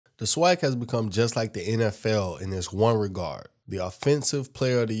The SWAC has become just like the NFL in this one regard. The Offensive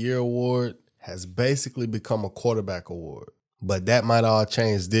Player of the Year award has basically become a quarterback award. But that might all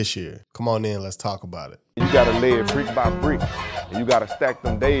change this year. Come on in, let's talk about it. You gotta lay it brick by brick. And you gotta stack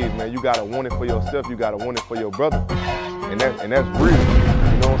them days, man. You gotta want it for yourself, you gotta want it for your brother. And that's real. You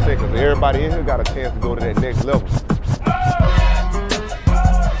know what I'm saying? Because everybody in here got a chance to go to that next level.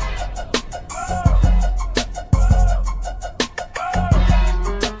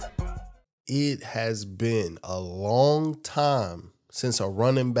 It has been a long time since a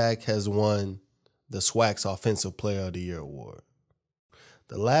running back has won the SWAC's Offensive Player of the Year award.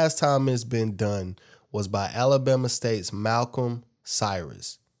 The last time it's been done was by Alabama State's Malcolm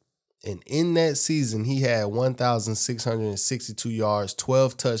Cyrus. And in that season, he had 1,662 yards,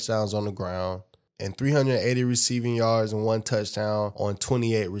 12 touchdowns on the ground, and 380 receiving yards and 1 touchdown on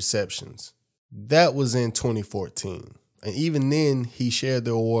 28 receptions. That was in 2014. And even then, he shared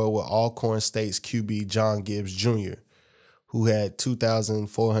the award with Alcorn State's QB John Gibbs Jr., who had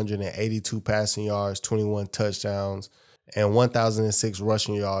 2,482 passing yards, 21 touchdowns, and 1,006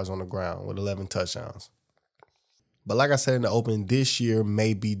 rushing yards on the ground with 11 touchdowns. But like I said in the opening, this year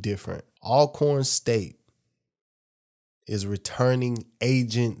may be different. Alcorn State is returning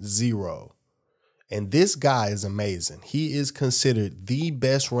Agent Zero. And this guy is amazing. He is considered the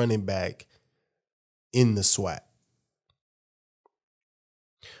best running back in the SWAC.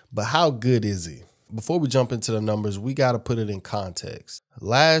 But how good is he? Before we jump into the numbers, we got to put it in context.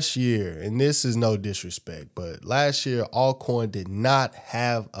 Last year, and this is no disrespect, but last year, Alcorn did not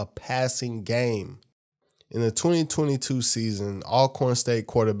have a passing game. In the 2022 season, Alcorn State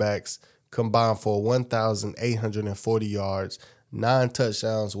quarterbacks combined for 1,840 yards, 9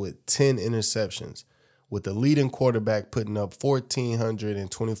 touchdowns with 10 interceptions, with the leading quarterback putting up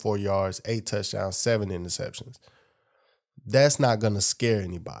 1,424 yards, 8 touchdowns, 7 interceptions. That's not going to scare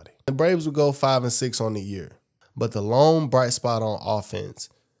anybody. The Braves would go 5-6 on the year, but the lone bright spot on offense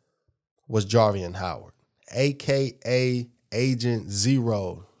was Jarveon Howard, a.k.a. Agent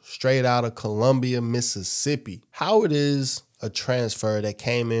Zero, straight out of Columbia, Mississippi. Howard is a transfer that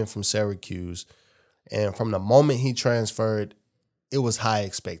came in from Syracuse, and from the moment he transferred, it was high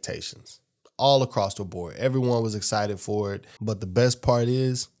expectations all across the board. Everyone was excited for it, but the best part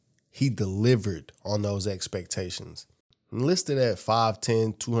is he delivered on those expectations. Listed at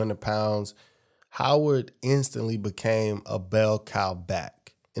 5'10", 200 pounds, Howard instantly became a bell cow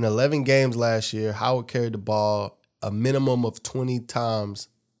back. In 11 games last year, Howard carried the ball a minimum of 20 times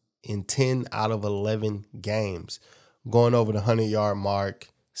in 10 out of 11 games, going over the 100-yard mark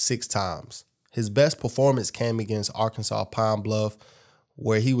 6 times. His best performance came against Arkansas Pine Bluff,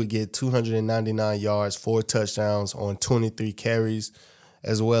 where he would get 299 yards, 4 touchdowns on 23 carries,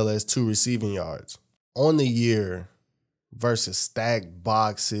 as well as 2 receiving yards. On the year, versus stacked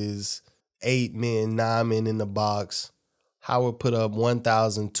boxes, 8 men, 9 men in the box, Howard put up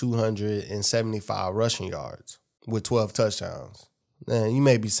 1,275 rushing yards with 12 touchdowns. Now, you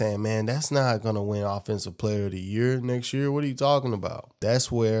may be saying, man, that's not going to win Offensive Player of the Year next year. What are you talking about?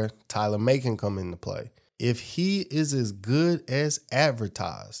 That's where Tyler May can come into play. If he is as good as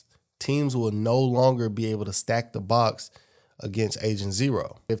advertised, teams will no longer be able to stack the box against Agent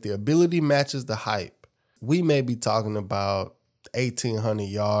Zero. If the ability matches the hype, we may be talking about 1,800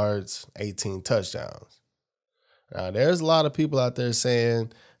 yards, 18 touchdowns. Now, there's a lot of people out there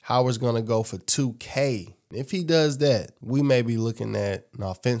saying Howard's going to go for 2K. If he does that, we may be looking at an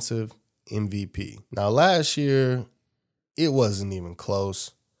offensive MVP. Now, last year, it wasn't even close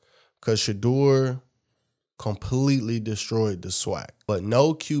because Shedeur completely destroyed the SWAC. But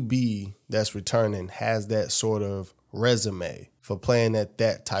no QB that's returning has that sort of resume for playing at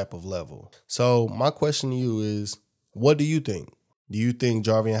that type of level. So my question to you is, what do you think? Do you think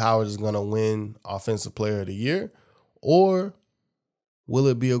Jarveon Howard is going to win Offensive Player of the Year? Or will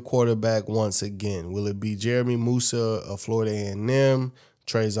it be a quarterback once again? Will it be Jeremy Musa of Florida A&M,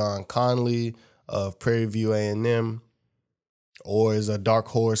 Trayvon Conley of Prairie View A&M? Or is a dark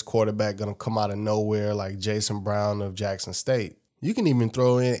horse quarterback going to come out of nowhere like Jason Brown of Jackson State? You can even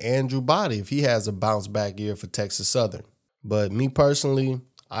throw in Andrew Body if he has a bounce back year for Texas Southern. But me personally,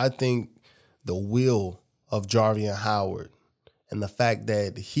 I think the will of Jarveon Howard and the fact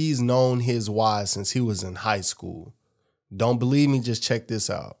that he's known his why since he was in high school. Don't believe me? Just check this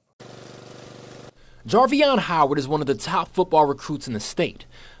out. Jarveon Howard is one of the top football recruits in the state.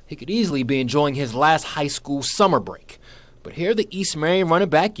 He could easily be enjoying his last high school summer break. But here the East Marion running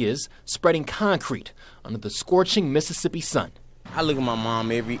back is, spreading concrete under the scorching Mississippi sun. I look at my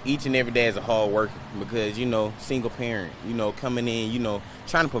mom each and every day as a hard worker because, single parent, coming in,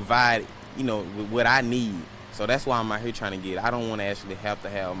 trying to provide, with what I need, So that's why I'm out here trying to get it. I don't want to actually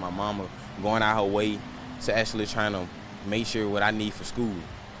have my mama going out her way to actually trying to make sure what I need for school.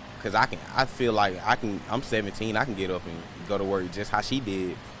 Because I feel like I'm 17, I can get up and go to work just how she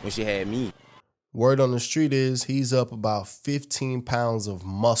did when she had me. Word on the street is he's up about 15 pounds of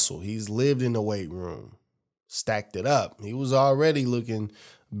muscle. He's lived in the weight room, stacked it up. He was already looking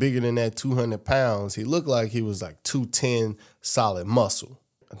bigger than that 200 pounds. He looked like he was like 210 solid muscle.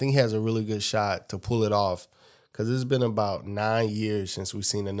 I think he has a really good shot to pull it off because it's been about 9 years since we've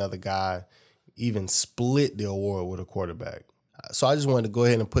seen another guy even split the award with a quarterback. So I just wanted to go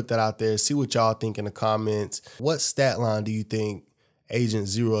ahead and put that out there, see what y'all think in the comments. What stat line do you think Agent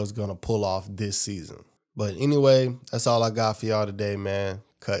Zero is going to pull off this season? But anyway, that's all I got for y'all today, man.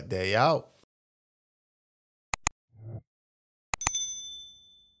 Cut day out.